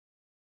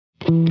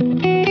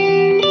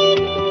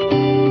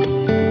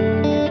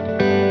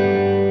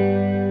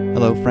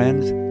Hello,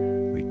 friends.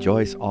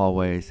 Rejoice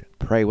always,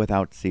 pray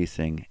without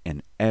ceasing,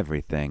 in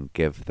everything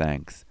give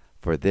thanks,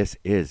 for this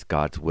is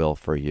God's will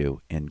for you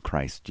in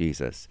Christ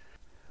Jesus.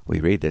 We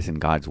read this in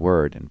God's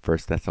Word in 1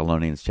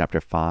 Thessalonians chapter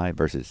 5,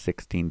 verses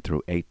 16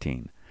 through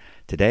 18.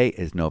 Today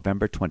is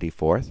November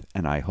 24th,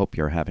 and I hope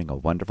you're having a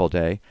wonderful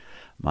day.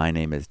 My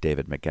name is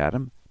David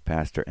MacAdam,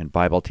 pastor and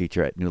Bible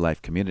teacher at New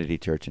Life Community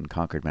Church in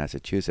Concord,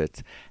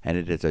 Massachusetts, and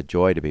it is a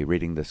joy to be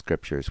reading the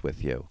Scriptures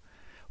with you.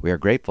 We are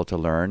grateful to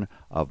learn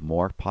of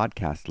more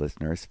podcast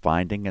listeners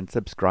finding and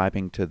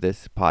subscribing to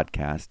this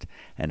podcast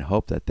and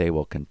hope that they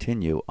will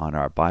continue on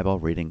our Bible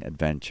reading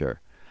adventure.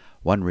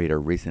 One reader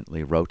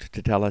recently wrote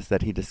to tell us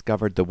that he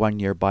discovered the One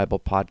Year Bible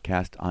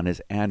podcast on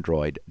his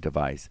Android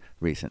device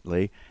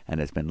recently and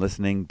has been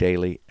listening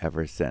daily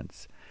ever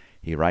since.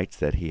 He writes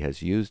that he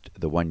has used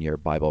the One Year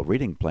Bible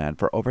reading plan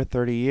for over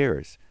 30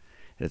 years.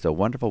 It is a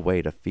wonderful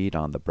way to feed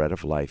on the bread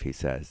of life, he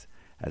says,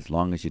 as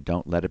long as you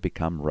don't let it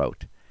become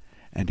rote.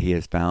 And he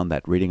has found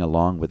that reading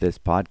along with this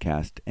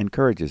podcast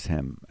encourages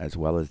him, as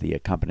well as the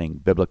accompanying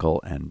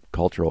biblical and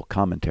cultural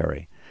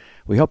commentary.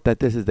 We hope that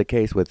this is the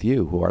case with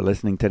you who are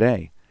listening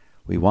today.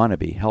 We want to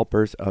be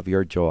helpers of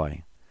your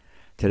joy.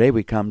 Today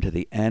we come to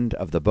the end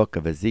of the book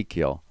of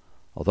Ezekiel.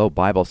 Although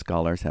Bible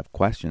scholars have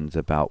questions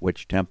about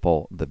which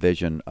temple the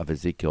vision of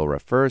Ezekiel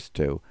refers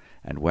to,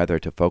 and whether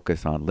to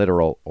focus on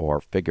literal or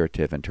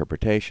figurative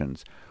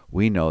interpretations,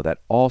 we know that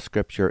all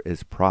Scripture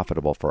is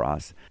profitable for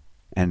us,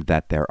 and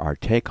that there are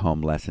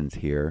take-home lessons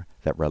here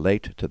that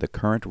relate to the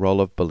current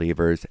role of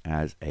believers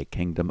as a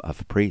kingdom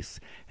of priests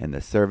in the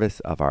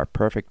service of our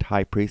perfect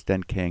high priest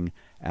and king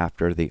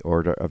after the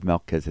order of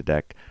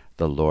Melchizedek,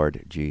 the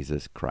Lord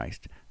Jesus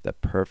Christ, the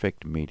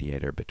perfect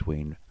mediator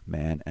between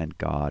man and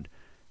God,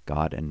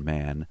 God and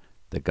man,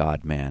 the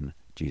God-man,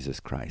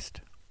 Jesus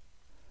Christ.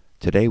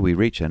 Today we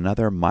reach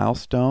another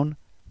milestone.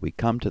 We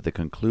come to the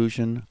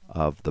conclusion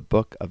of the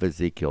book of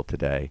Ezekiel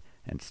today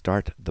and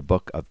start the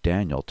book of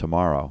Daniel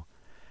tomorrow.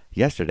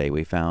 Yesterday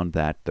we found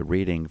that the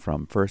reading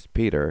from 1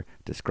 Peter,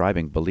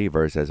 describing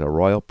believers as a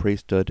royal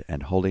priesthood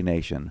and holy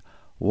nation,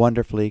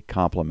 wonderfully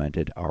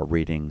complemented our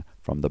reading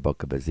from the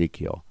book of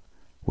Ezekiel.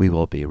 We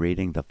will be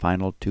reading the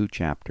final two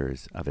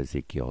chapters of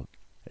Ezekiel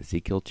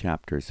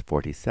chapters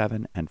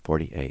 47 and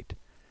 48,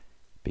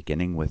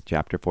 beginning with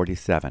chapter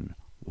 47,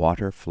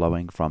 Water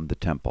Flowing from the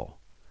Temple.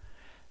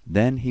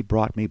 Then he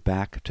brought me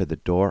back to the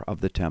door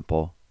of the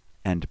temple,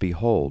 and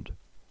behold,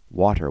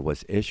 water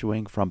was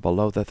issuing from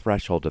below the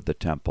threshold of the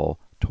temple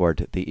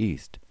toward the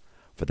east,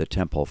 for the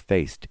temple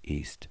faced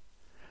east.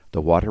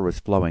 The water was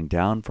flowing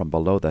down from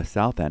below the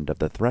south end of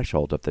the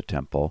threshold of the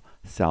temple,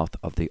 south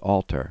of the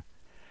altar.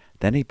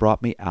 Then he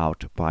brought me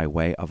out by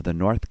way of the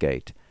north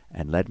gate,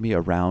 and led me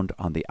around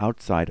on the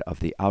outside of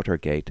the outer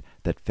gate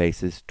that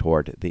faces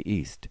toward the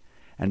east.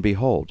 And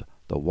behold,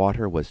 the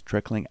water was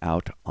trickling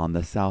out on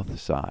the south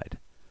side.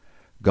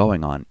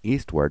 Going on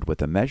eastward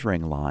with a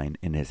measuring line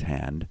in his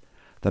hand,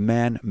 the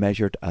man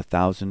measured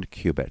 1,000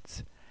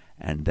 cubits,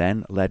 and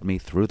then led me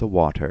through the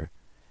water,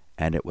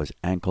 and it was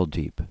ankle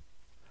deep.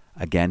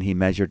 Again he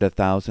measured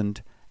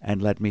 1,000, and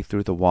led me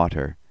through the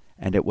water,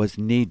 and it was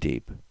knee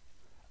deep.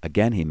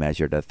 Again he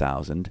measured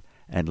 1,000,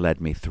 and led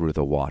me through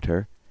the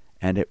water,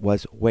 and it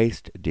was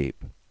waist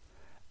deep.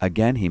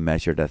 Again he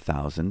measured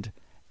 1,000,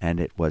 and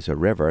it was a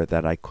river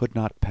that I could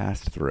not pass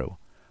through,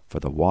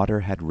 for the water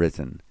had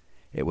risen.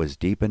 It was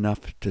deep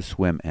enough to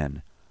swim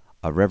in,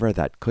 a river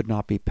that could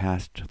not be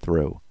passed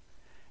through.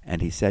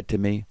 And he said to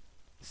me,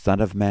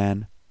 Son of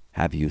man,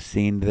 have you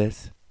seen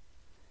this?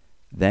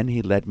 Then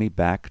he led me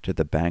back to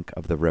the bank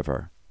of the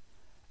river.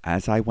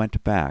 As I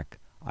went back,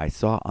 I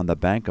saw on the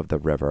bank of the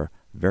river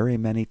very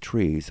many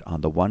trees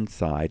on the one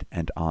side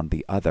and on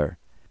the other.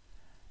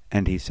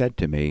 And he said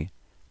to me,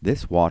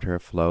 This water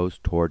flows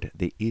toward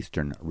the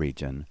eastern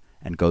region,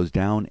 and goes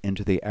down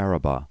into the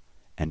Arabah,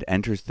 and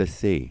enters the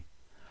sea.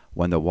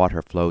 When the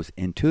water flows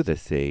into the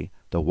sea,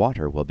 the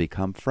water will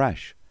become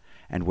fresh,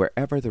 and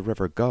wherever the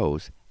river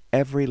goes,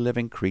 every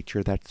living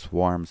creature that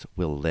swarms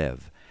will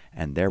live,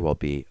 and there will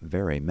be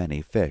very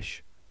many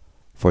fish.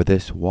 For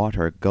this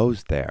water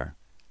goes there,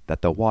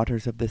 that the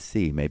waters of the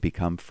sea may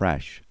become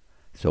fresh,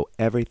 so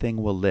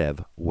everything will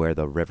live where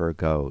the river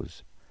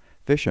goes.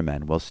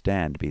 Fishermen will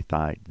stand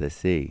beside the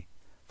sea,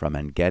 from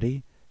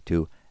En-gedi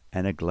to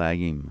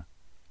En-eglaim.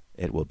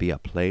 It will be a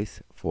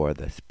place for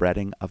the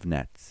spreading of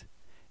nets.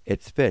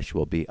 Its fish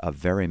will be of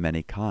very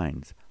many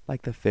kinds,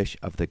 like the fish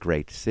of the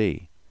great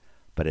sea.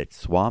 But its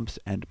swamps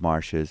and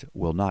marshes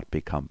will not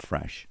become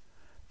fresh.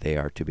 They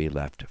are to be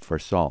left for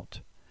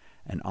salt.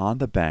 And on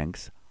the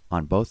banks,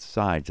 on both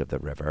sides of the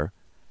river,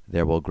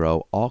 there will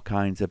grow all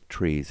kinds of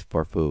trees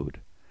for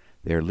food.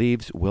 Their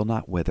leaves will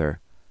not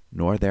wither,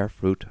 nor their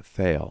fruit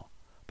fail,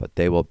 but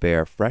they will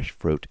bear fresh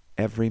fruit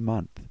every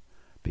month,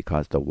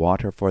 because the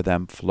water for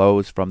them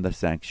flows from the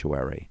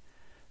sanctuary.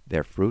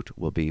 Their fruit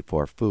will be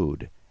for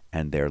food,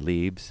 and their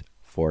leaves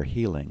for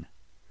healing.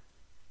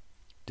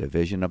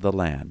 Division of the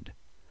land.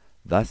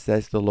 Thus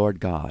says the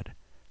Lord God,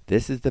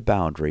 This is the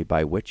boundary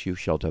by which you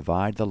shall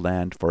divide the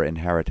land for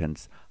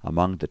inheritance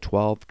among the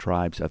 12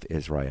 tribes of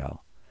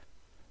Israel.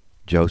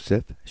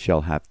 Joseph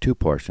shall have 2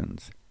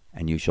 portions,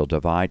 and you shall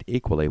divide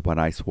equally what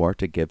I swore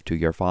to give to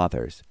your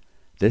fathers.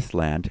 This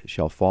land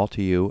shall fall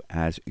to you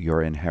as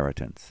your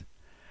inheritance.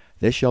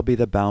 This shall be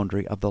the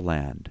boundary of the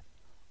land.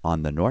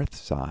 On the north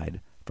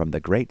side, from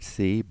the great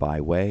sea by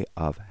way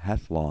of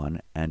Hethlon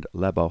and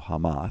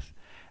Lebo-Hamath,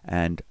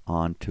 and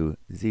on to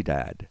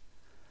Zedad,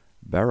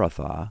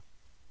 Berothah,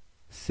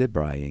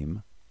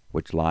 Sibraim,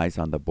 which lies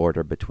on the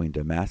border between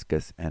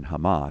Damascus and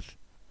Hamath,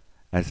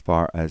 as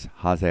far as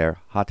Hazer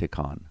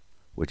Hatikon,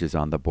 which is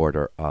on the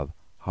border of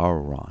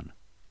Hauran.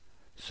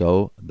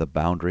 So the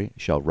boundary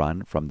shall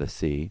run from the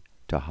sea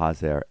to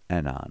Hazer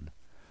Enan,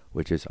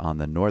 which is on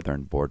the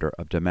northern border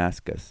of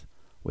Damascus,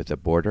 with the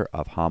border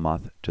of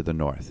Hamath to the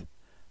north.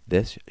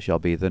 This shall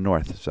be the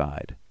north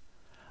side.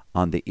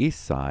 On the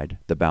east side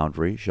the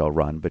boundary shall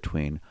run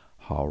between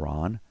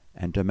Hauran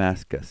and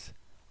Damascus,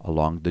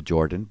 along the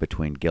Jordan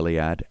between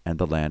Gilead and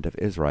the land of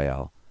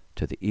Israel,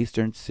 to the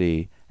eastern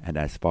sea and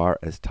as far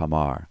as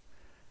Tamar.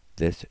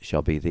 This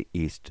shall be the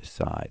east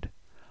side.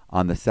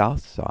 On the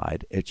south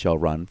side it shall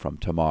run from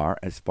Tamar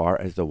as far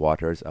as the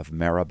waters of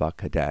Meribah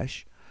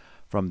Kadesh,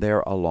 from there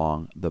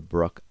along the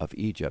brook of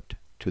Egypt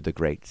to the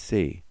great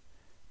sea.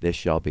 This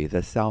shall be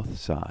the south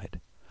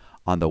side.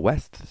 On the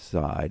west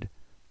side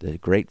the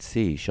great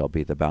sea shall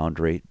be the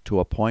boundary to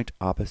a point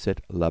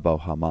opposite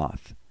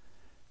Lebo-Hamath.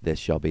 This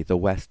shall be the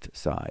west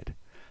side.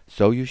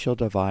 So you shall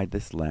divide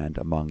this land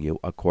among you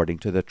according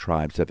to the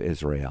tribes of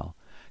Israel.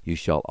 You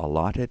shall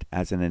allot it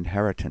as an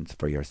inheritance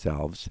for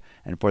yourselves,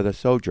 and for the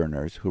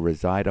sojourners who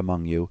reside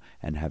among you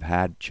and have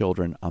had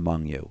children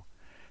among you.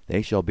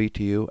 They shall be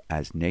to you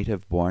as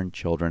native-born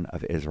children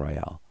of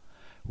Israel.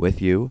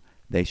 With you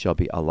they shall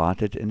be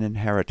allotted an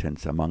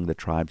inheritance among the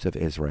tribes of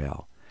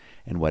Israel.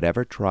 In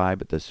whatever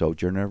tribe the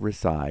sojourner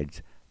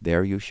resides,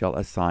 there you shall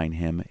assign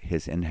him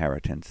his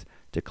inheritance,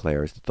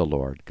 declares the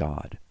Lord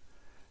God.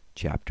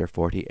 Chapter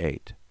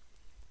 48.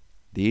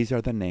 These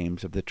are the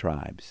names of the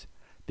tribes,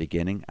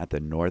 beginning at the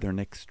northern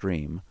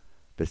extreme,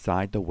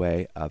 beside the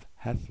way of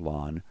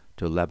Hethlon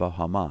to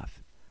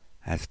Lebo-Hamath,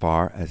 as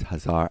far as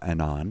Hazar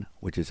Enan,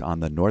 which is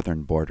on the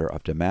northern border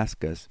of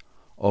Damascus,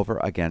 over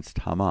against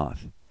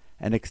Hamath,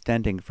 and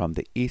extending from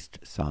the east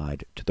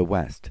side to the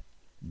west,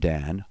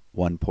 Dan,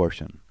 1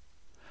 portion.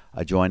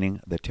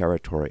 Adjoining the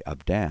territory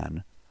of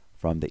Dan,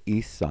 from the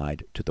east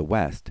side to the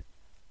west,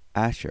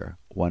 Asher,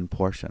 1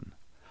 portion.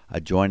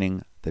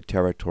 Adjoining the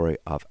territory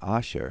of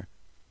Asher,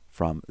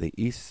 from the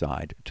east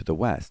side to the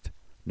west,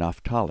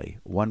 Naphtali,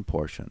 1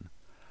 portion.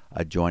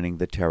 Adjoining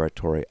the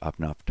territory of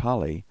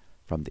Naphtali,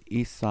 from the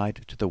east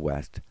side to the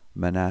west,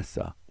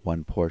 Manasseh,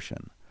 1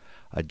 portion.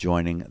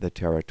 Adjoining the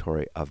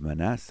territory of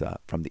Manasseh,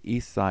 from the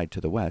east side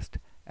to the west,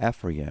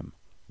 Ephraim,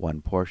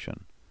 1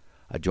 portion.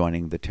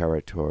 Adjoining the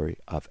territory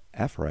of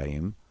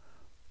Ephraim,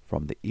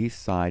 from the east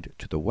side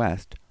to the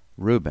west,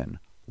 Reuben,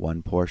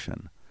 1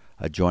 portion.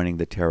 Adjoining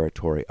the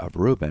territory of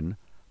Reuben,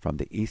 from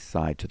the east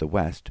side to the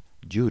west,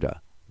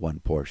 Judah,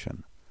 1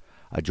 portion.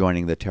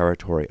 Adjoining the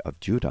territory of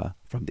Judah,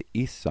 from the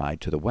east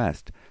side to the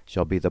west,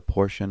 shall be the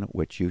portion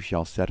which you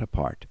shall set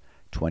apart,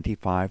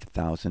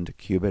 25,000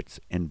 cubits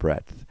in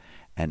breadth,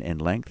 and in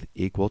length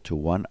equal to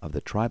one of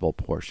the tribal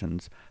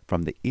portions,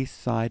 from the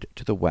east side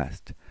to the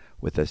west,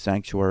 with the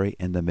sanctuary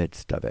in the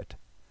midst of it.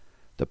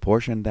 The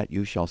portion that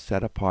you shall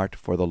set apart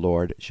for the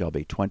Lord shall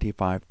be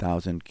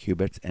 25,000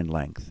 cubits in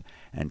length,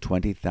 and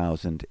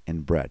 20,000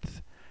 in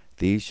breadth.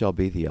 These shall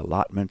be the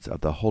allotments of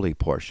the holy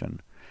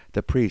portion.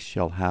 The priest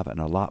shall have an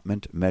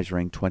allotment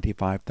measuring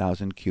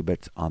 25,000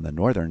 cubits on the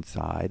northern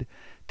side,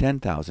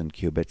 10,000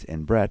 cubits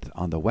in breadth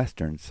on the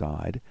western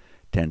side,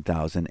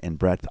 10,000 in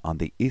breadth on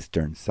the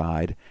eastern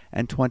side,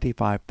 and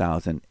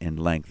 25,000 in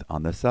length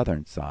on the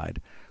southern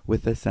side,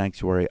 with the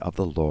sanctuary of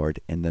the Lord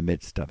in the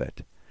midst of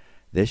it.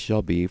 This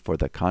shall be for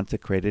the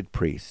consecrated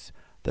priests,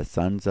 the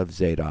sons of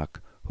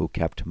Zadok, who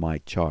kept my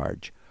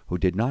charge, who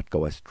did not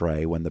go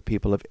astray when the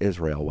people of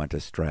Israel went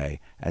astray,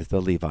 as the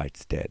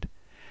Levites did.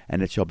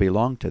 And it shall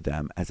belong to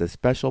them as a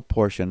special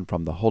portion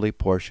from the holy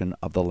portion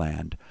of the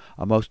land,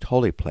 a most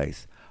holy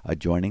place,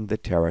 adjoining the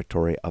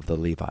territory of the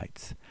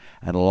Levites.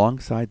 And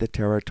alongside the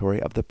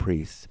territory of the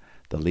priests,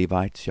 the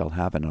Levites shall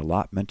have an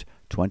allotment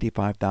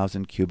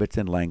 25,000 cubits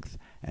in length,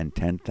 and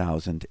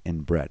 10,000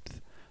 in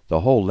breadth.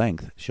 The whole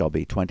length shall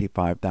be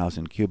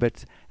 25,000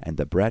 cubits, and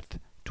the breadth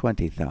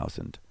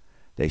 20,000.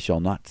 They shall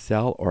not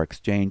sell or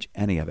exchange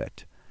any of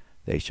it.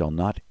 They shall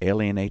not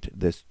alienate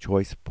this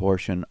choice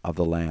portion of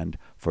the land,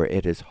 for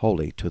it is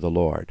holy to the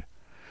Lord.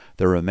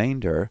 The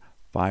remainder,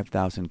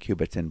 5,000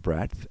 cubits in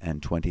breadth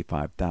and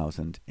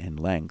 25,000 in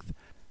length,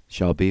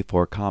 shall be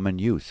for common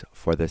use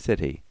for the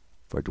city,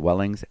 for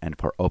dwellings and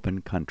for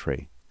open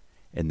country.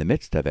 In the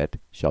midst of it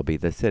shall be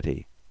the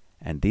city,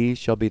 and these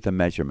shall be the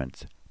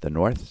measurements: the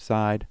north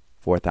side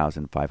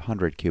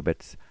 4,500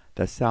 cubits,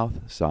 the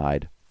south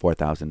side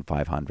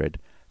 4,500,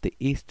 the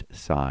east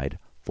side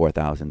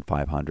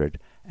 4,500,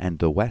 and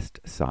the west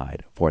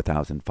side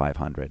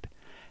 4,500.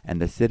 And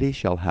the city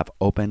shall have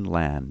open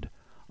land.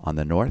 On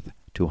the north,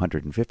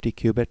 250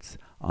 cubits,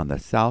 on the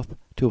south,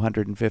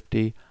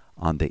 250,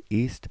 on the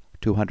east,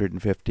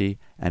 250,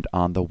 and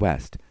on the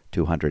west,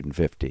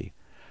 250.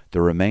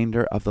 The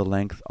remainder of the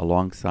length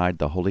alongside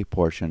the holy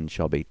portion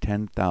shall be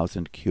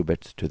 10,000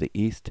 cubits to the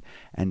east,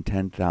 and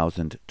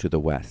 10,000 to the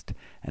west,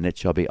 and it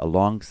shall be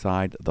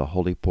alongside the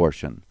holy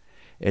portion.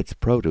 Its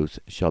produce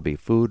shall be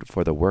food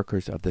for the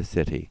workers of the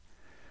city.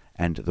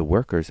 And the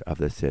workers of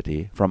the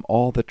city from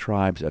all the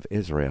tribes of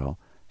Israel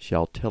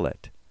shall till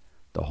it.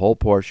 The whole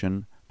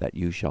portion that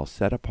you shall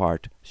set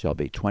apart shall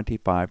be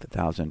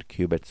 25,000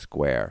 cubits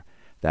square,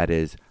 that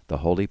is, the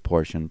holy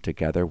portion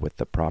together with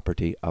the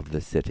property of the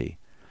city.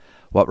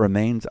 What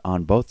remains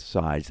on both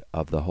sides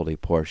of the holy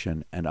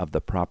portion and of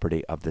the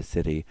property of the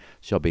city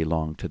shall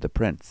belong to the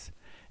prince,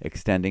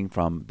 extending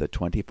from the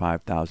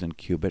 25,000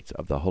 cubits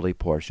of the holy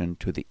portion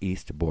to the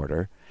east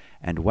border,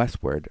 and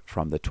westward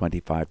from the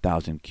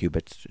 25,000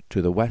 cubits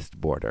to the west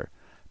border,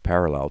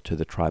 parallel to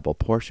the tribal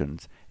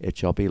portions, it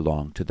shall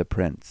belong to the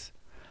prince.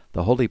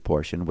 The holy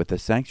portion with the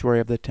sanctuary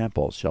of the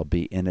temple shall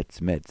be in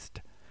its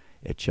midst.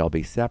 It shall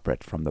be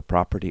separate from the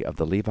property of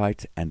the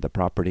Levites and the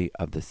property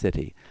of the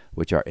city,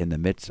 which are in the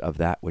midst of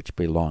that which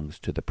belongs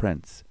to the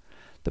prince.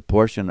 The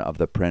portion of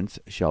the prince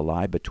shall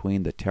lie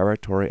between the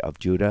territory of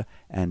Judah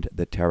and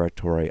the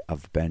territory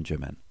of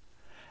Benjamin.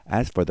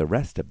 As for the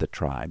rest of the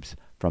tribes,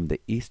 from the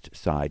east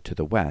side to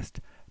the west,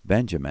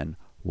 Benjamin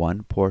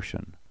one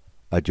portion.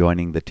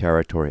 Adjoining the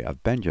territory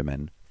of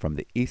Benjamin, from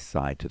the east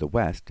side to the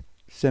west,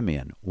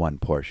 Simeon one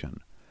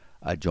portion.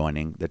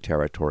 Adjoining the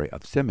territory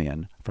of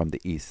Simeon, from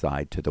the east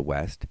side to the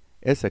west,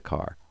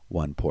 Issachar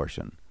one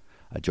portion.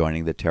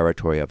 Adjoining the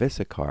territory of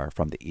Issachar,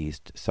 from the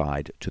east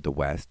side to the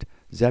west,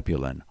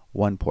 Zebulun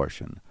one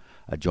portion.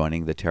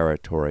 Adjoining the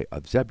territory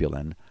of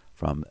Zebulun,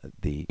 from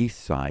the east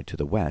side to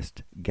the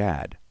west,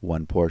 Gad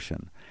one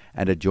portion.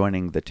 And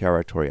adjoining the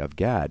territory of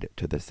Gad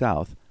to the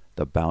south,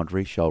 the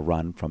boundary shall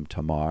run from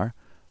Tamar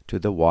to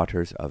the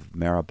waters of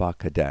Meribah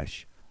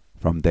Kadesh,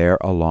 from there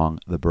along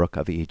the brook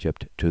of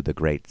Egypt to the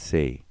great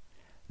sea.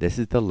 This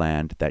is the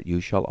land that you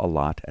shall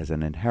allot as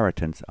an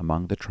inheritance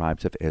among the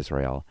tribes of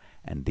Israel,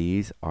 and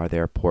these are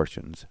their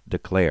portions,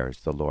 declares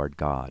the Lord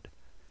God.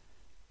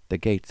 The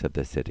gates of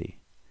the city.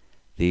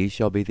 These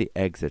shall be the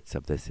exits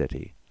of the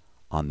city.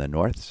 On the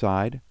north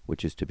side,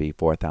 which is to be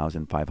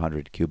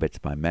 4,500 cubits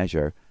by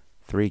measure,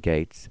 3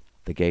 gates,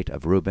 the gate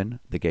of Reuben,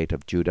 the gate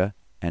of Judah,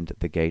 and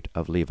the gate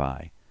of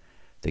Levi,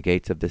 the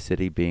gates of the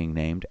city being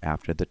named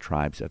after the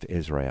tribes of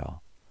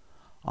Israel.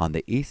 On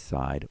the east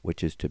side,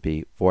 which is to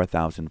be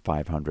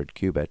 4,500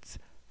 cubits,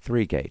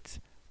 3 gates,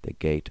 the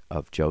gate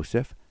of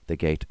Joseph, the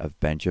gate of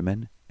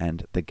Benjamin,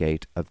 and the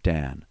gate of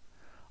Dan.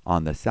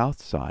 On the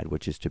south side,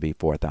 which is to be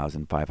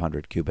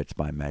 4,500 cubits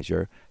by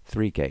measure,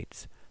 3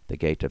 gates, the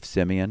gate of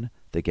Simeon,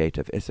 the gate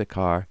of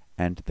Issachar,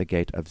 and the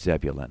gate of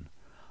Zebulun.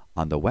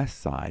 On the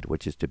west side,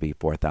 which is to be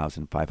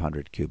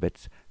 4,500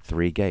 cubits,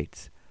 3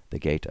 gates, the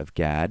gate of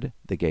Gad,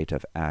 the gate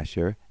of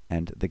Asher,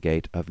 and the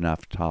gate of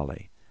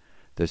Naphtali.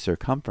 The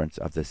circumference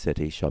of the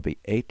city shall be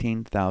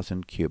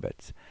 18,000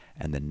 cubits,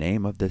 and the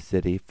name of the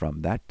city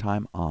from that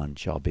time on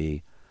shall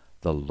be,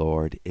 The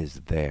Lord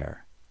is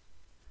There.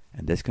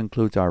 And this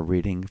concludes our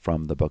reading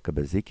from the book of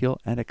Ezekiel,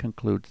 and it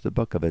concludes the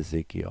book of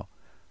Ezekiel.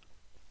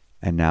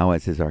 And now,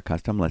 as is our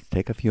custom, let's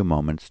take a few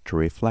moments to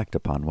reflect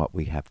upon what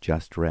we have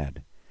just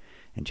read.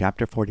 In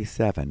chapter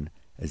 47,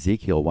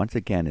 Ezekiel once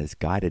again is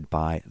guided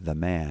by the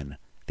man,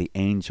 the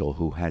angel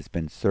who has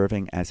been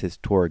serving as his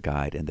tour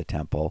guide in the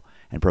temple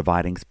and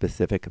providing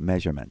specific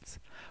measurements.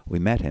 We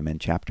met him in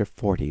chapter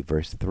 40,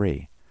 verse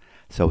 3.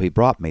 So he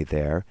brought me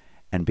there,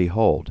 and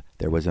behold,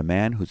 there was a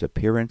man whose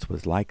appearance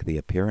was like the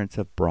appearance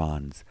of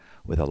bronze,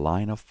 with a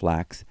line of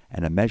flax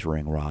and a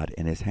measuring rod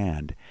in his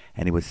hand,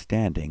 and he was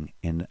standing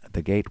in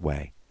the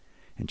gateway.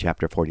 In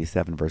chapter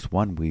 47, verse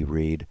 1, we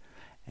read,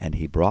 And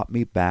he brought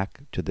me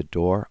back to the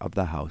door of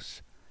the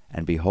house,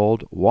 and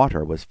behold,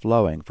 water was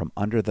flowing from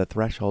under the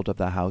threshold of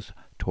the house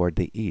toward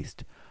the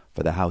east,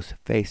 for the house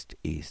faced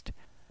east,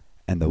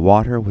 and the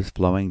water was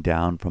flowing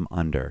down from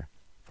under,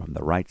 from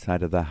the right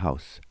side of the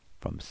house,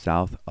 from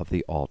south of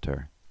the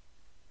altar.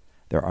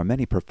 There are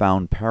many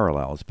profound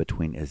parallels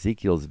between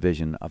Ezekiel's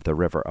vision of the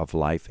river of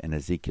life in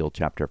Ezekiel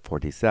chapter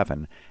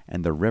 47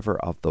 and the river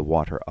of the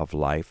water of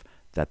life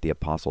that the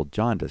Apostle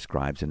John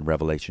describes in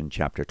Revelation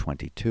chapter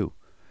 22.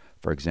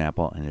 For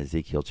example, in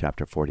Ezekiel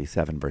chapter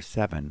 47, verse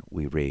 7,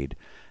 we read,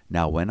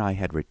 Now when I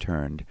had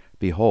returned,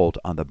 behold,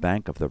 on the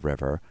bank of the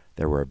river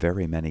there were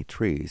very many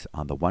trees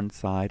on the one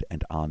side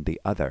and on the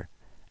other.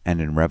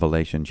 And in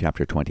Revelation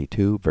chapter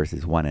 22,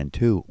 verses 1 and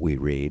 2, we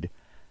read,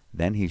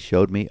 Then he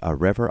showed me a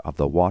river of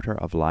the water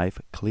of life,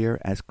 clear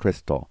as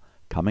crystal,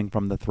 coming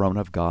from the throne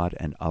of God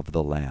and of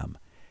the Lamb,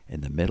 in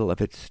the middle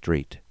of its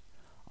street.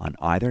 On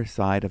either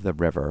side of the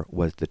river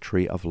was the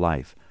tree of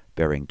life,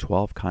 bearing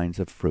 12 kinds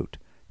of fruit,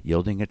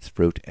 yielding its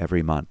fruit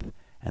every month,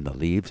 and the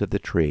leaves of the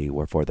tree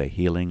were for the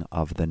healing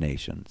of the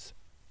nations.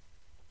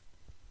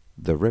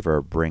 The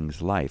river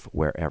brings life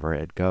wherever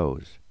it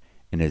goes.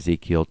 In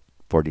Ezekiel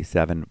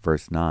 47,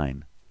 verse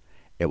 9,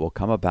 It will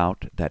come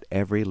about that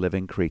every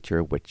living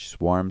creature which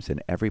swarms in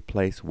every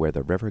place where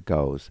the river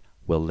goes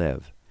will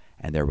live,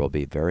 and there will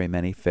be very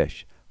many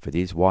fish, for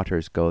these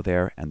waters go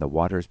there, and the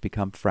waters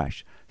become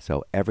fresh,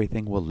 so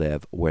everything will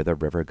live where the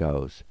river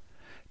goes.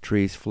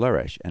 Trees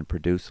flourish and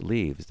produce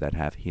leaves that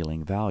have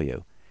healing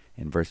value.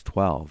 In verse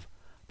 12,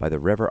 by the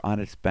river on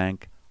its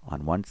bank,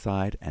 on one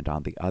side and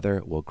on the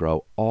other, will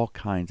grow all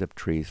kinds of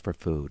trees for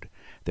food.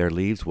 Their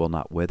leaves will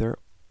not wither,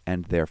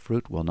 and their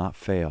fruit will not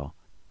fail.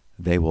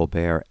 They will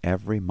bear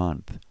every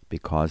month,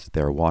 because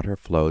their water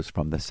flows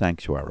from the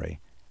sanctuary,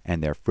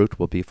 and their fruit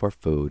will be for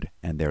food,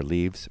 and their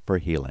leaves for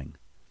healing.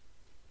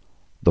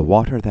 The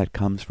water that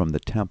comes from the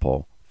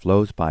temple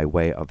flows by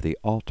way of the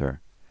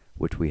altar,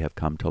 which we have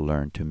come to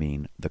learn to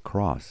mean the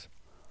cross,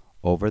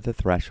 over the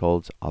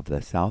thresholds of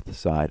the south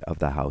side of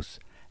the house,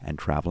 and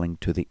traveling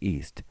to the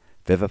east,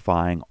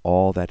 vivifying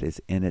all that is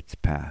in its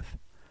path.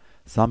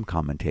 Some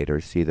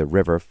commentators see the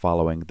river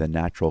following the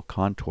natural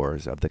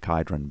contours of the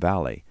Kidron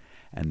Valley,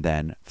 and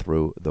then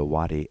through the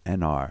Wadi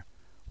Enar,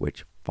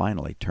 which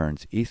finally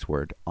turns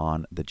eastward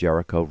on the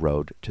Jericho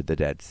road to the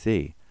Dead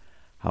Sea.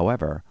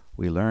 However,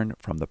 we learn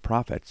from the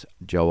prophets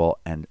Joel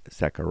and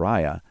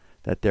Zechariah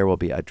that there will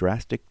be a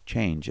drastic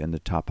change in the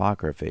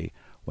topography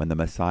when the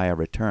Messiah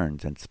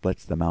returns and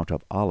splits the Mount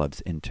of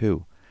Olives in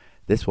two.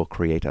 This will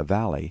create a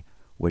valley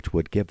which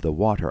would give the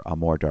water a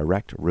more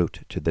direct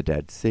route to the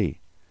Dead Sea.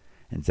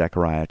 In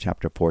Zechariah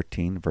chapter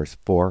 14, verse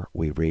 4,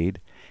 we read,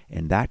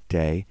 "In that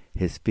day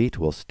his feet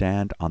will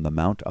stand on the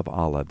Mount of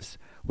Olives,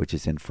 which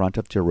is in front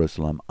of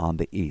Jerusalem on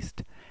the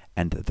east,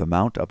 and the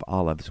Mount of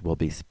Olives will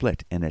be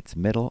split in its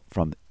middle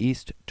from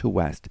east to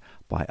west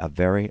by a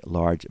very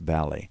large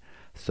valley,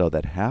 so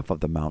that half of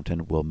the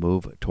mountain will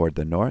move toward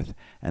the north,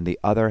 and the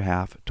other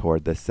half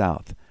toward the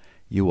south.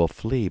 You will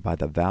flee by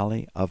the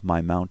valley of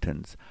my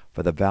mountains,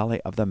 for the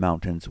valley of the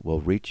mountains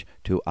will reach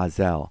to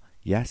Azel.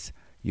 Yes,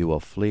 you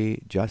will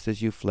flee just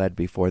as you fled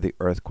before the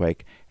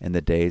earthquake in the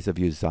days of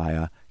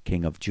Uzziah,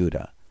 king of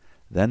Judah.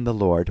 Then the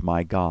Lord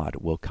my God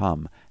will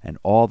come, and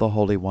all the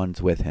holy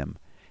ones with him.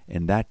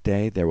 In that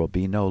day there will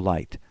be no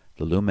light,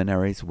 the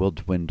luminaries will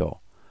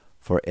dwindle,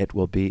 for it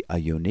will be a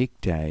unique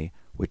day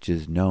which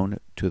is known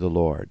to the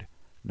Lord,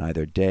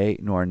 neither day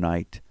nor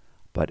night,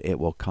 but it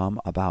will come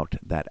about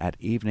that at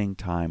evening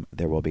time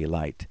there will be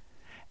light.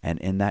 And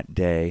in that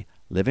day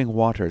living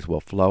waters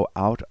will flow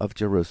out of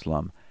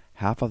Jerusalem,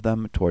 half of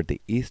them toward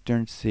the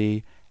eastern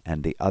sea,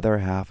 and the other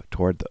half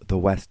toward the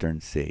western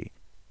sea.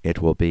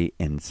 It will be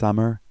in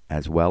summer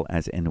as well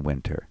as in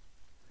winter."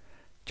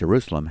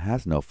 Jerusalem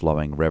has no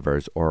flowing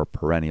rivers or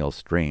perennial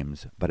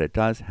streams, but it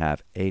does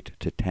have 8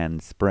 to 10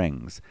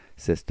 springs,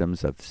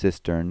 systems of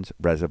cisterns,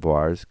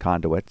 reservoirs,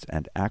 conduits,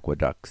 and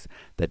aqueducts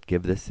that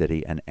give the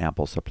city an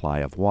ample supply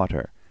of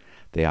water.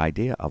 The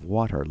idea of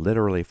water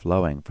literally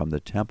flowing from the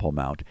Temple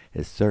Mount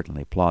is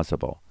certainly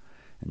plausible.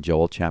 In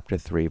Joel chapter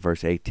 3,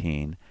 verse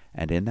 18,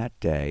 "And in that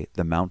day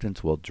the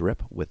mountains will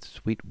drip with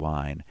sweet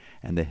wine,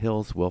 and the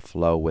hills will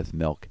flow with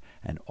milk,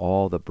 and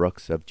all the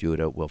brooks of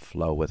Judah will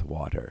flow with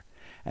water.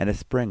 And a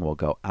spring will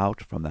go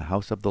out from the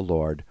house of the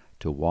Lord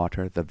to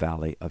water the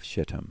valley of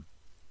Shittim."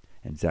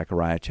 In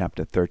Zechariah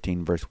chapter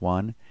 13, verse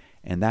 1,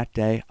 "In that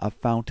day a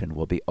fountain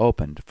will be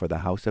opened for the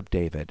house of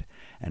David,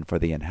 and for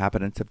the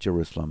inhabitants of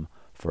Jerusalem,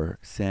 for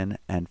sin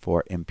and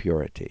for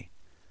impurity."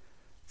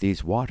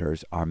 These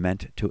waters are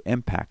meant to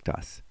impact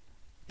us.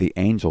 The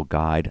angel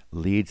guide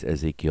leads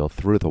Ezekiel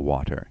through the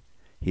water.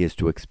 He is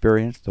to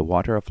experience the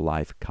water of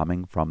life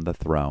coming from the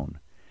throne.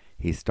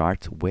 He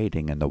starts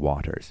wading in the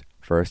waters,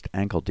 first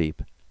ankle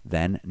deep,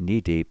 then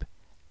knee deep,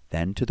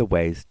 then to the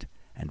waist,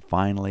 and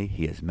finally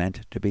he is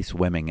meant to be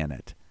swimming in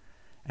it.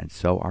 And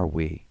so are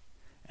we,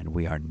 and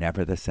we are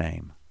never the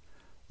same.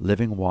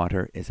 Living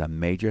water is a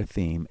major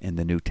theme in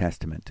the New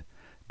Testament.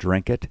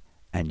 Drink it,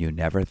 and you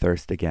never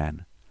thirst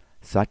again.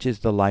 Such is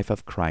the life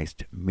of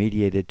Christ,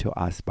 mediated to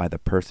us by the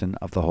person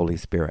of the Holy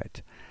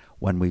Spirit.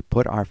 When we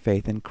put our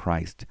faith in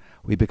Christ,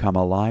 we become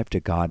alive to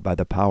God by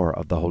the power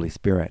of the Holy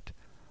Spirit.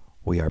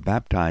 We are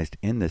baptized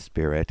in the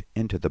Spirit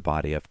into the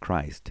body of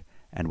Christ,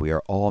 and we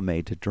are all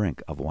made to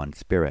drink of one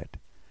Spirit.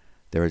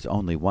 There is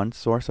only one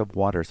source of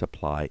water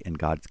supply in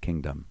God's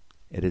kingdom.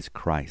 It is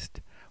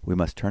Christ. We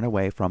must turn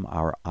away from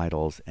our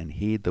idols and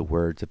heed the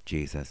words of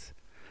Jesus.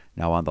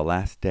 Now on the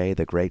last day,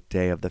 the great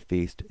day of the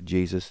feast,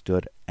 Jesus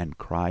stood and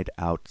cried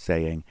out,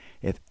 saying,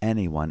 "If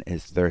anyone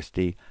is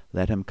thirsty,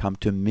 let him come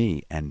to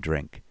me and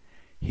drink.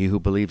 He who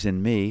believes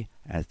in me,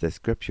 as the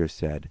Scripture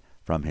said,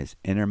 from his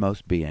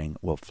innermost being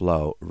will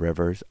flow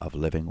rivers of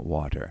living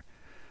water."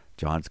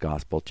 John's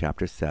Gospel,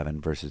 chapter 7,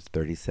 verses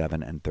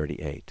 37 and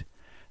 38.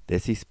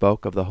 This he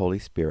spoke of the Holy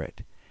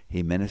Spirit.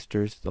 He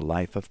ministers the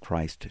life of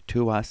Christ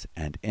to us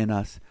and in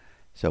us,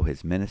 so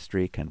his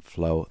ministry can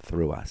flow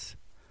through us.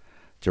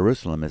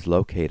 Jerusalem is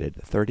located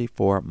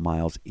 34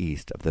 miles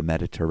east of the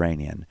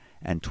Mediterranean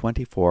and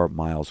 24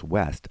 miles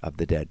west of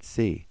the Dead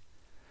Sea.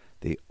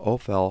 The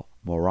Ophel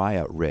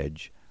Moriah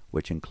Ridge,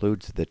 which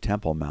includes the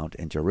Temple Mount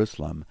in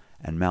Jerusalem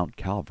and Mount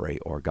Calvary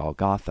or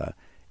Golgotha,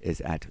 is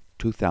at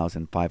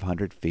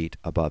 2,500 feet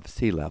above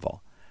sea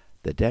level.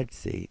 The Dead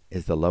Sea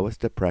is the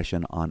lowest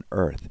depression on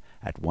Earth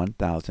at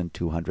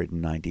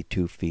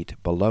 1,292 feet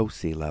below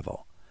sea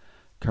level.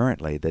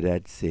 Currently, the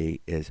Dead Sea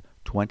is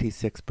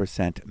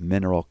 26%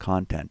 mineral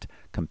content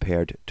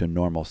compared to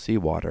normal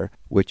seawater,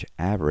 which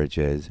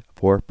averages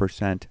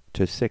 4%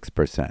 to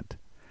 6%.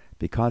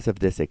 Because of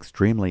this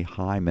extremely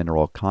high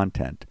mineral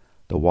content,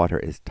 the water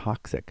is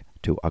toxic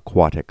to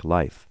aquatic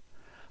life.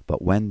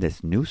 But when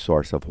this new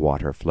source of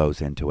water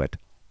flows into it,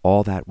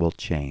 all that will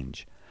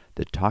change.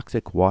 The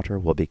toxic water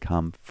will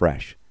become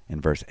fresh, in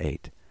verse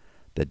 8.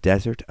 The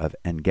desert of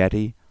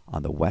En-Gedi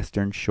on the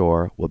western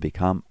shore will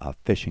become a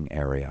fishing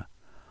area.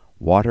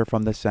 Water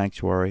from the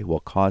sanctuary will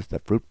cause the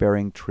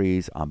fruit-bearing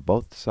trees on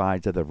both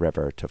sides of the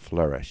river to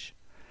flourish.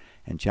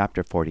 In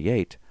chapter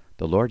 48,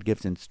 the Lord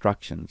gives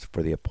instructions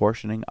for the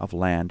apportioning of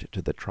land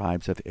to the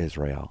tribes of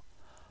Israel.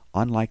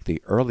 Unlike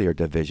the earlier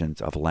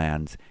divisions of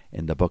lands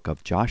in the book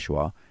of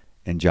Joshua,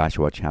 in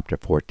Joshua chapter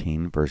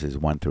 14, verses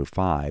 1 through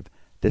 5,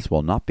 this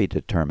will not be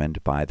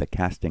determined by the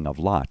casting of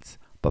lots,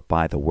 but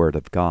by the word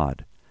of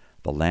God.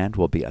 The land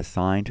will be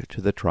assigned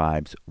to the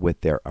tribes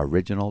with their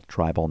original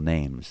tribal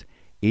names.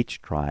 Each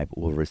tribe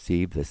will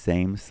receive the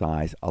same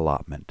size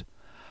allotment.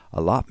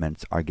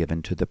 Allotments are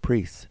given to the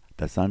priests,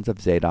 the sons of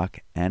Zadok,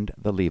 and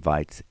the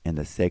Levites in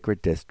the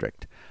sacred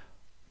district.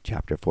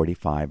 Chapter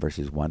 45,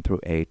 verses 1 through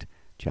 8,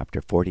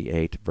 chapter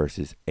 48,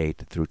 verses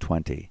 8 through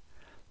 20.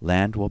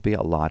 Land will be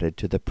allotted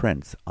to the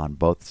prince on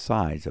both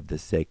sides of the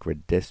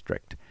sacred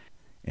district.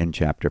 In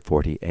chapter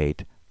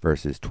 48,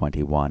 verses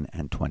 21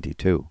 and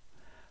 22.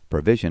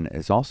 Provision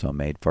is also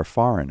made for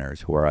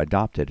foreigners who are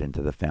adopted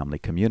into the family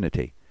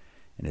community.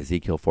 In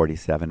Ezekiel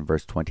 47,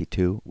 verse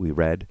 22, we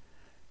read,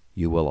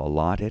 "You will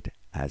allot it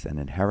as an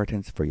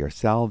inheritance for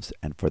yourselves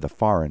and for the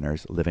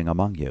foreigners living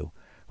among you,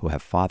 who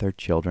have fathered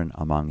children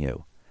among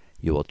you.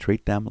 You will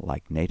treat them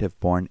like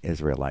native-born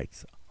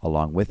Israelites.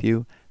 Along with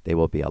you, they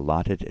will be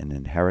allotted an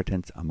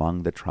inheritance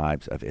among the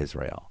tribes of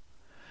Israel."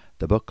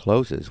 The book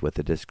closes with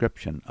a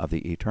description of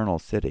the eternal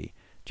city,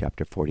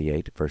 chapter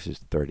 48, verses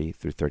 30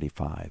 through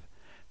 35.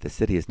 The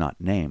city is not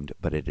named,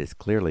 but it is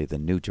clearly the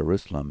New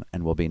Jerusalem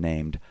and will be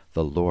named,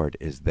 "The Lord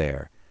is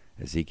there."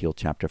 Ezekiel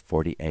chapter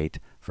 48,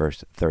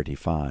 verse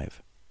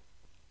 35.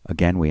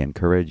 Again, we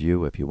encourage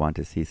you, if you want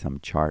to see some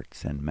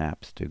charts and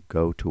maps, to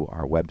go to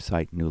our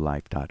website,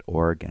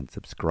 newlife.org, and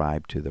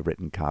subscribe to the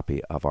written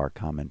copy of our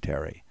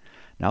commentary.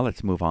 Now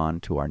let's move on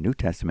to our New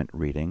Testament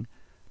reading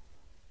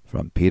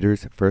from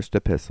Peter's first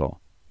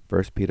epistle,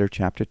 1 Peter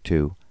chapter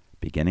 2,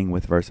 beginning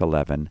with verse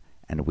 11,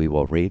 and we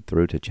will read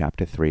through to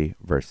chapter 3,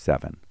 verse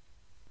 7.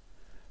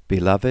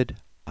 Beloved,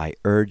 I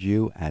urge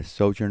you as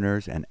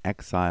sojourners and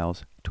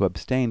exiles to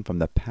abstain from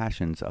the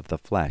passions of the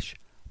flesh,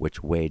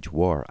 which wage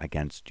war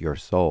against your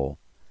soul.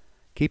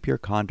 Keep your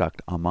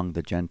conduct among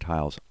the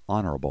Gentiles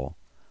honorable,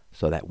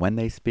 so that when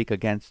they speak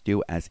against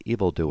you as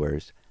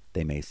evildoers,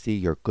 they may see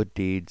your good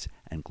deeds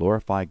and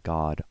glorify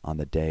God on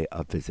the day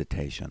of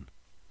visitation.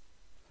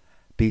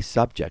 Be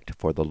subject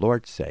for the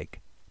Lord's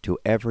sake to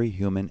every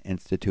human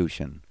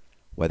institution,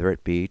 whether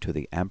it be to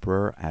the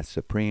emperor as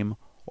supreme,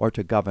 or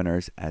to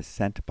governors as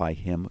sent by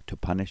him to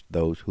punish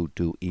those who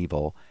do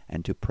evil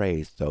and to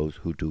praise those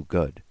who do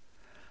good.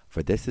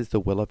 For this is the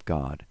will of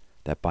God,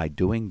 that by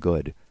doing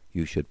good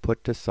you should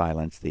put to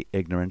silence the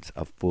ignorance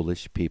of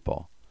foolish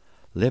people.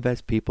 Live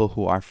as people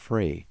who are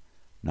free,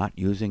 not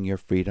using your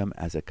freedom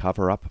as a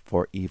cover-up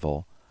for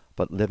evil,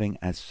 but living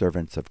as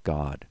servants of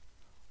God.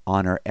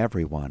 Honor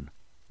everyone,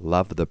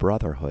 love the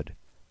brotherhood,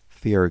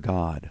 fear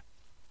God,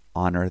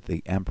 honor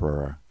the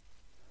emperor.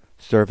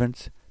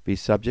 Servants, be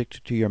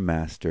subject to your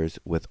masters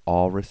with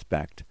all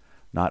respect,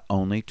 not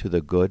only to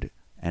the good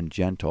and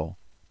gentle,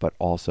 but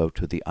also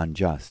to the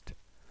unjust.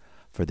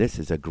 For this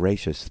is a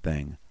gracious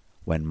thing.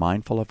 When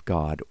mindful of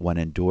God, one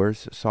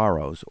endures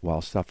sorrows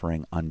while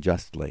suffering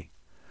unjustly.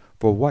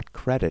 For what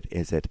credit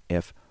is it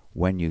if,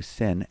 when you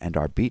sin and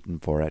are beaten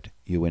for it,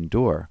 you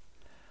endure?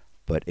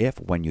 But if,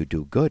 when you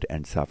do good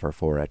and suffer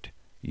for it,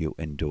 you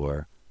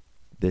endure,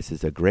 this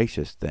is a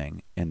gracious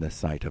thing in the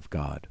sight of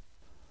God.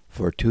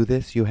 For to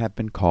this you have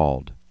been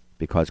called,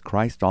 because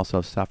Christ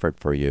also suffered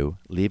for you,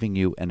 leaving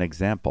you an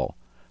example,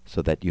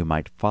 so that you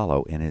might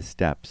follow in his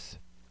steps.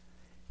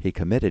 He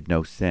committed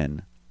no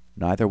sin,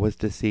 neither was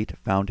deceit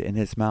found in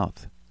his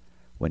mouth.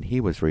 When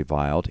he was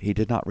reviled, he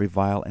did not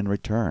revile in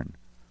return.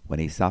 When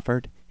he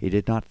suffered, he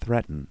did not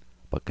threaten,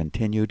 but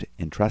continued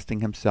entrusting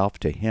himself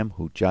to him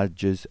who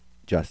judges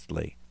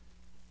justly.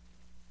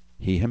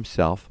 He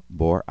himself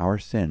bore our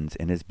sins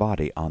in his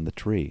body on the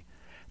tree,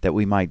 that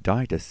we might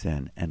die to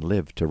sin and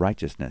live to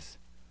righteousness.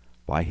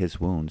 By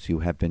his wounds you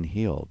have been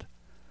healed.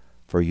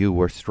 For you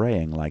were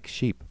straying like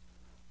sheep,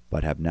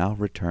 but have now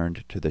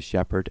returned to the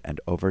shepherd and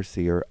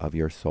overseer of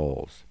your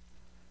souls.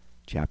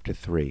 Chapter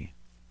 3.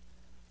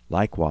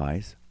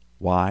 Likewise,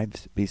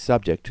 wives, be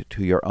subject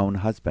to your own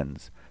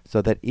husbands,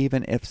 so that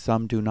even if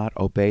some do not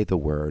obey the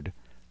word,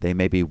 they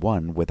may be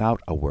won without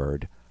a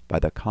word by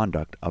the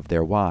conduct of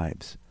their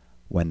wives,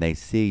 when they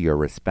see your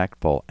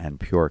respectful and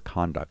pure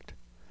conduct.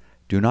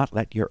 Do not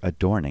let your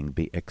adorning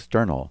be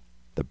external,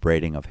 the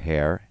braiding of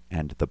hair,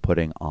 and the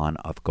putting on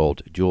of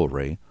gold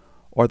jewelry,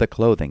 or the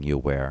clothing you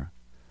wear.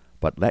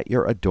 But let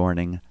your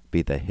adorning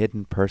be the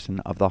hidden person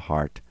of the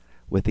heart,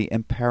 with the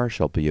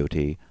imperishable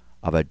beauty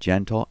of a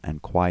gentle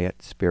and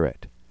quiet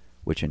spirit,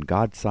 which in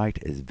God's sight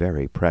is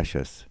very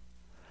precious.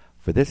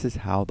 For this is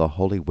how the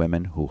holy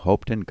women who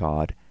hoped in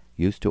God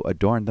used to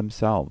adorn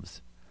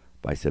themselves,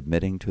 by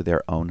submitting to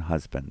their own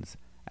husbands,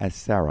 as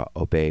Sarah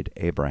obeyed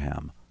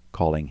Abraham,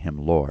 calling him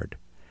Lord.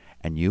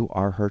 And you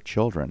are her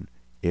children,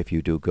 if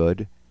you do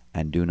good,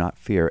 and do not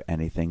fear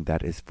anything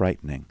that is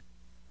frightening.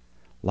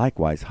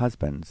 Likewise,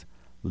 husbands,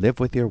 live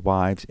with your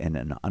wives in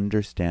an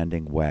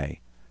understanding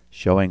way,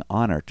 showing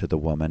honor to the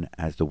woman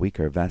as the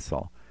weaker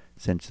vessel,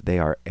 since they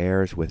are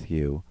heirs with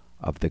you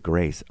of the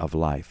grace of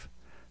life,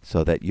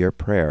 so that your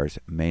prayers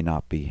may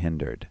not be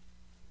hindered.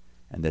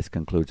 And this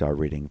concludes our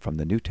reading from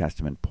the New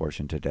Testament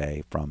portion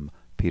today from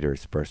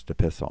Peter's first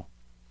epistle.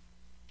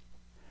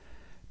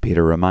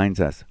 Peter reminds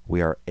us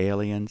we are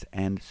aliens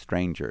and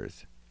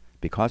strangers.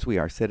 Because we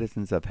are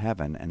citizens of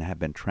heaven and have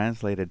been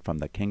translated from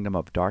the kingdom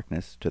of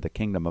darkness to the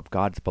kingdom of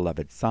God's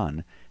beloved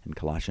Son, in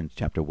Colossians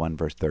chapter 1,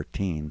 verse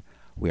 13,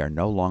 we are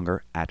no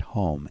longer at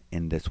home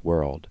in this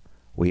world.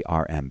 We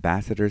are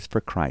ambassadors for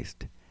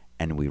Christ,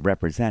 and we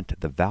represent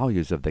the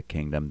values of the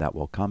kingdom that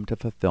will come to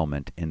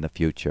fulfillment in the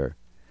future.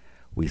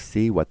 We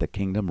see what the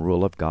kingdom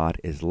rule of God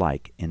is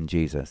like in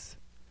Jesus.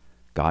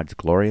 God's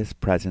glorious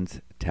presence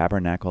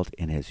tabernacled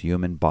in his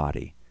human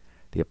body.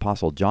 The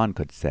Apostle John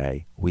could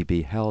say, we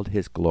beheld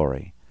his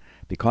glory.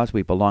 Because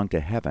we belong to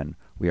heaven,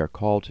 we are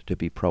called to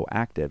be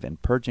proactive in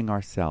purging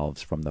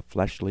ourselves from the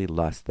fleshly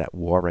lusts that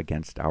war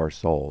against our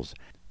souls,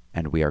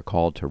 and we are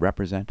called to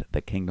represent the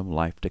kingdom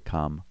life to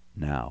come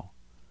now.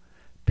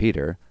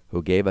 Peter,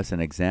 who gave us an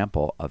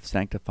example of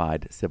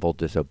sanctified civil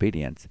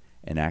disobedience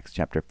in Acts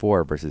chapter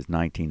 4, verses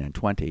 19 and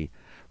 20,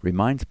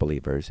 reminds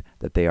believers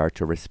that they are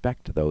to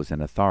respect those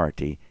in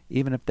authority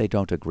even if they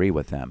don't agree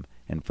with them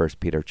in 1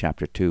 Peter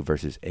chapter 2,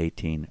 verses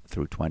 18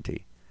 through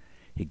 20.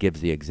 He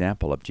gives the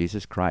example of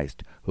Jesus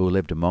Christ, who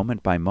lived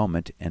moment by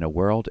moment in a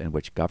world in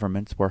which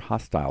governments were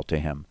hostile to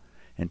him,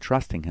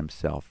 entrusting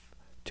himself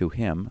to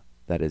him,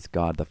 that is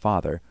God the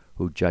Father,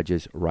 who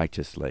judges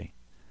righteously.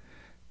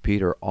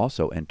 Peter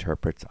also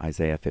interprets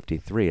Isaiah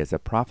 53 as a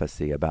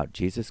prophecy about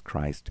Jesus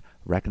Christ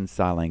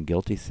reconciling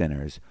guilty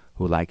sinners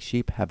who like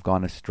sheep have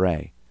gone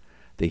astray.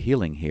 The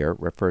healing here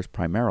refers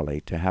primarily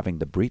to having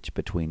the breach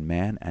between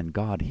man and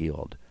God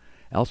healed.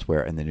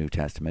 Elsewhere in the New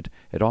Testament,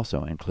 it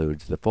also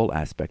includes the full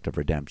aspect of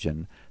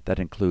redemption that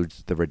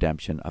includes the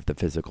redemption of the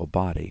physical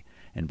body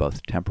in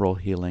both temporal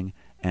healing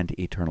and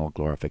eternal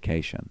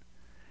glorification.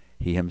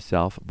 He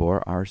himself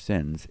bore our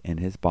sins in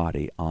his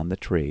body on the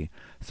tree,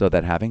 so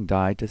that having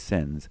died to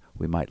sins,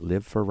 we might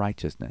live for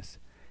righteousness.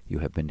 You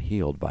have been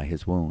healed by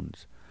his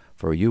wounds.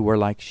 For you were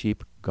like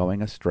sheep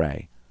going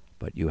astray,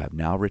 but you have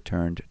now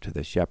returned to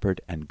the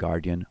shepherd and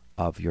guardian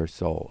of your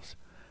souls.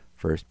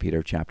 1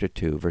 Peter chapter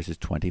 2, verses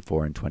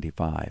 24 and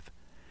 25.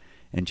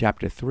 In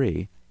chapter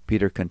 3,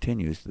 Peter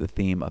continues the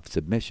theme of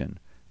submission,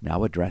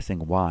 now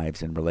addressing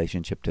wives in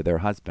relationship to their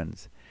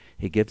husbands.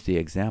 He gives the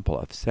example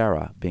of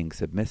Sarah being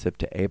submissive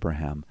to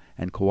Abraham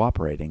and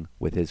cooperating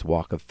with his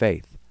walk of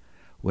faith.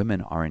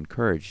 Women are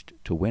encouraged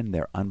to win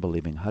their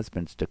unbelieving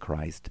husbands to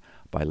Christ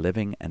by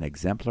living an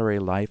exemplary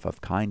life of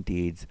kind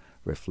deeds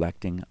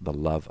reflecting the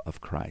love of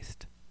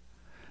Christ.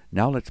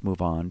 Now let's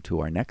move on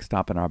to our next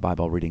stop in our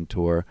Bible reading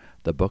tour,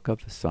 the book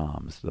of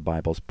Psalms, the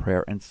Bible's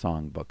prayer and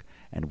song book.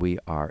 And we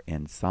are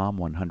in Psalm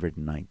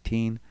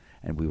 119,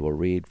 and we will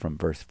read from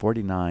verse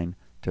 49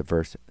 to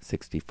verse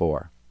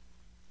 64.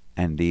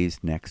 And these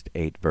next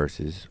 8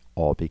 verses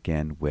all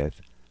begin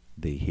with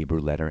the Hebrew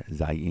letter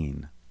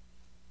Zayin.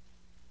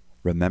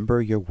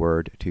 Remember your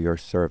word to your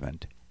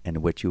servant,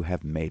 in which you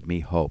have made me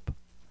hope.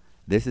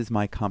 This is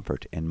my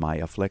comfort in my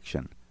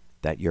affliction,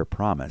 that your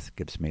promise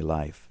gives me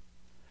life.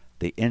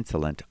 The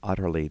insolent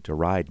utterly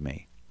deride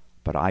me,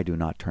 but I do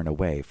not turn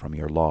away from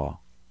your law.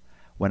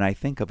 When I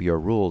think of your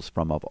rules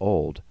from of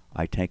old,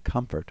 I take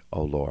comfort,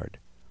 O Lord.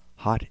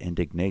 Hot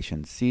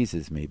indignation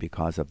seizes me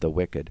because of the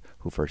wicked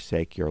who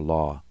forsake your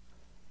law.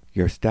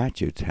 Your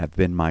statutes have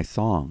been my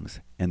songs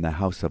in the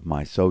house of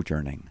my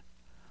sojourning.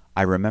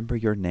 I remember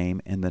your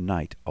name in the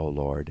night, O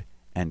Lord,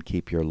 and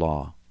keep your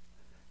law.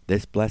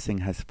 This blessing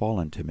has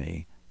fallen to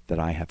me, that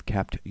I have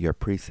kept your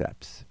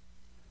precepts.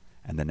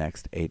 And the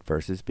next 8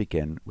 verses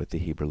begin with the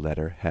Hebrew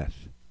letter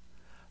Heth.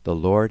 The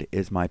Lord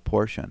is my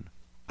portion.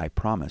 I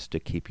promise to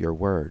keep your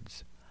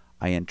words.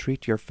 I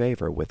entreat your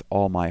favor with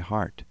all my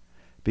heart.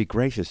 Be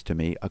gracious to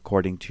me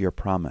according to your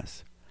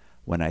promise.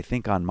 When I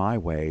think on my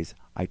ways,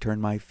 I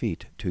turn my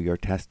feet to your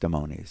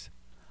testimonies.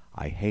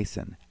 I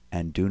hasten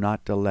and do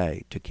not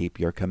delay to keep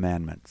your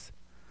commandments.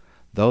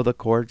 Though the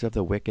cords of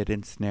the wicked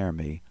ensnare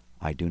me,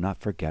 I do not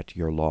forget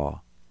your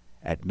law.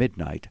 At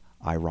midnight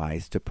I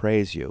rise to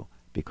praise you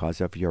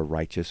because of your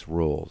righteous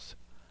rules.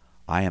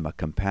 I am a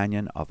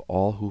companion of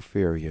all who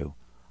fear you,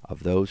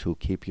 of those who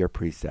keep your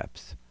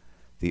precepts.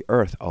 The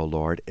earth, O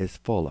Lord, is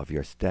full of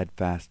your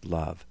steadfast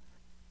love.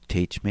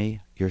 Teach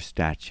me your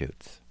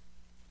statutes.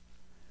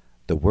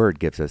 The Word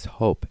gives us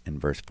hope in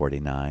verse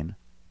 49,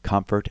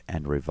 comfort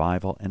and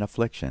revival in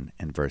affliction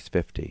in verse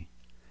 50.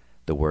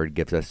 The Word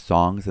gives us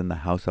songs in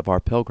the house of our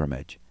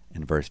pilgrimage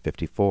in verse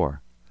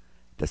 54.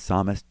 The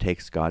psalmist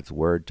takes God's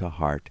Word to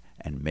heart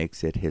and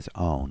makes it his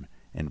own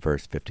in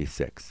verse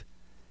 56.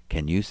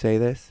 Can you say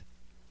this?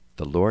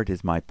 The Lord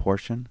is my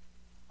portion.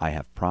 I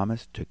have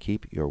promised to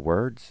keep your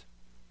words.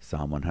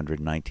 Psalm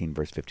 119,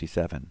 verse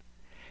 57.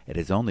 It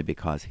is only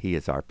because he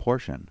is our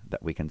portion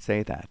that we can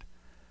say that.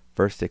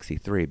 Verse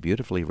 63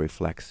 beautifully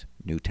reflects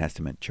New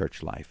Testament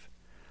church life.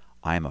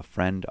 I am a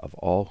friend of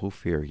all who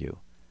fear you,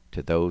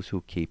 to those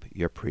who keep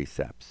your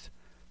precepts.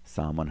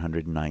 Psalm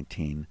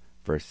 119,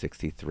 verse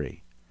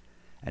 63.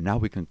 And now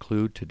we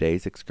conclude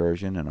today's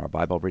excursion in our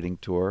Bible reading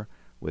tour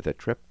with a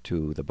trip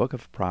to the book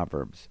of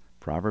Proverbs,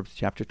 Proverbs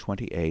chapter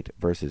 28,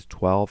 verses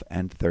 12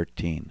 and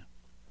 13.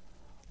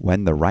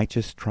 When the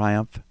righteous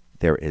triumph,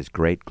 there is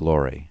great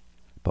glory,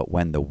 but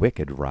when the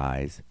wicked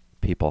rise,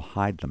 people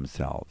hide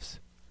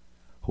themselves.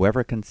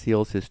 Whoever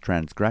conceals his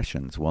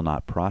transgressions will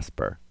not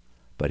prosper,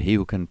 but he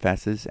who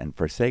confesses and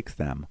forsakes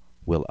them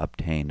will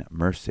obtain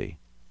mercy.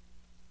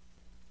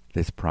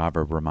 This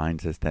proverb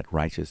reminds us that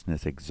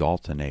righteousness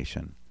exalts a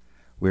nation.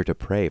 We're to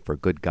pray for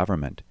good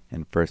government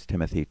in 1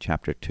 Timothy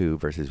chapter 2,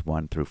 verses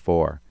 1 through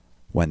 4.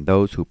 When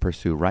those who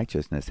pursue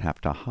righteousness have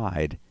to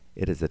hide,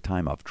 it is a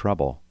time of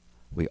trouble.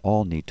 We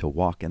all need to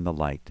walk in the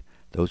light.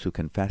 Those who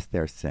confess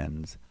their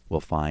sins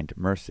will find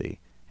mercy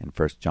in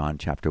 1 John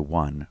chapter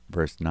 1,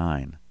 verse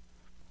 9.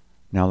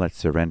 Now let's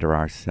surrender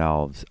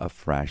ourselves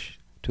afresh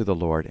to the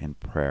Lord in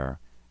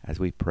prayer as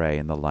we pray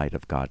in the light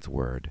of God's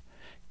Word.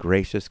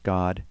 Gracious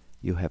God,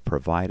 you have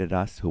provided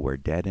us who were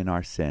dead in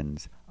our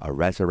sins a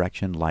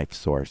resurrection life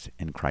source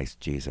in Christ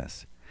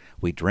Jesus.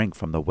 We drink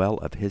from the well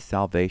of his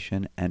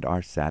salvation and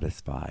are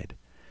satisfied.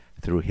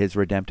 Through his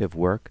redemptive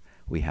work,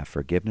 we have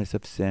forgiveness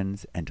of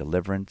sins and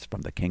deliverance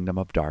from the kingdom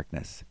of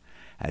darkness.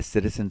 As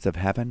citizens of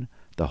heaven,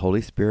 the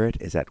Holy Spirit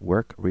is at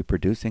work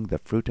reproducing the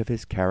fruit of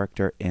his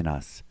character in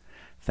us.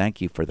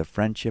 Thank you for the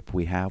friendship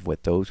we have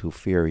with those who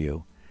fear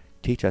you.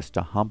 Teach us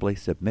to humbly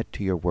submit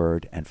to your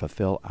word and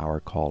fulfill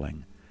our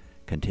calling.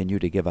 Continue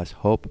to give us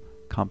hope,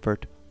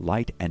 comfort,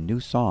 light, and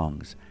new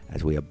songs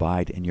as we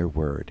abide in your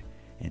word.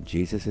 In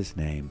Jesus'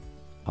 name,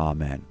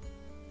 amen.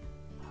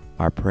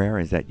 Our prayer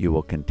is that you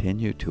will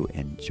continue to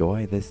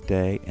enjoy this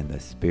day in the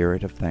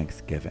spirit of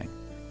thanksgiving,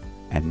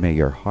 and may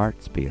your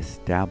hearts be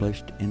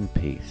established in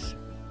peace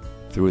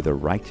through the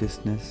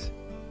righteousness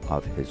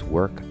of his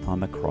work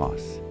on the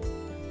cross.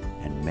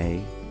 And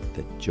may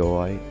the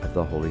joy of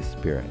the Holy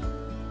Spirit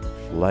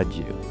flood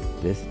you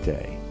this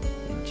day.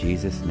 In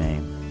Jesus'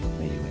 name,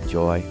 may you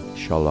enjoy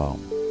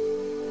shalom,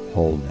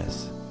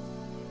 wholeness,